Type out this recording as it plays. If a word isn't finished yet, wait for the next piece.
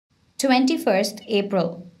21st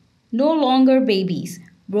April. No longer babies.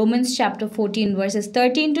 Romans chapter 14 verses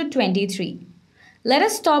 13 to 23. Let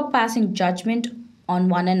us stop passing judgment on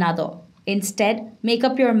one another. Instead, make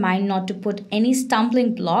up your mind not to put any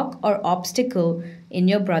stumbling block or obstacle in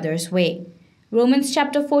your brother's way. Romans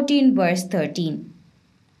chapter 14 verse 13.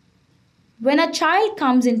 When a child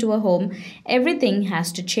comes into a home, everything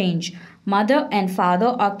has to change. Mother and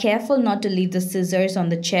father are careful not to leave the scissors on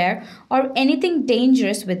the chair or anything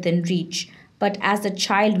dangerous within reach. But as the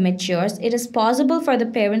child matures, it is possible for the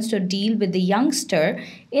parents to deal with the youngster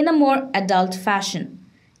in a more adult fashion.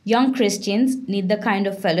 Young Christians need the kind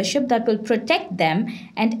of fellowship that will protect them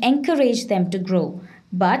and encourage them to grow.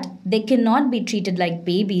 But they cannot be treated like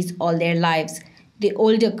babies all their lives. The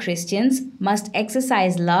older Christians must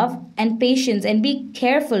exercise love and patience and be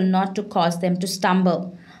careful not to cause them to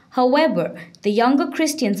stumble. However, the younger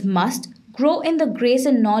Christians must grow in the grace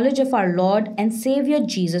and knowledge of our Lord and Savior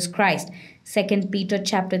Jesus Christ. 2 Peter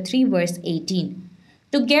chapter 3 verse 18.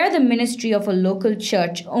 To give the ministry of a local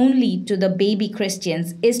church only to the baby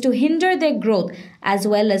Christians is to hinder their growth as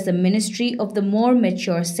well as the ministry of the more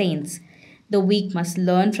mature saints. The weak must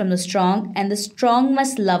learn from the strong and the strong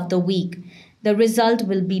must love the weak. The result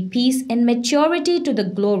will be peace and maturity to the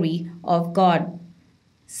glory of God.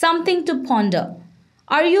 Something to ponder.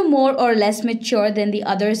 Are you more or less mature than the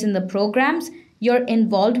others in the programs you're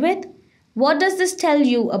involved with? What does this tell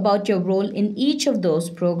you about your role in each of those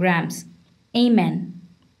programs? Amen.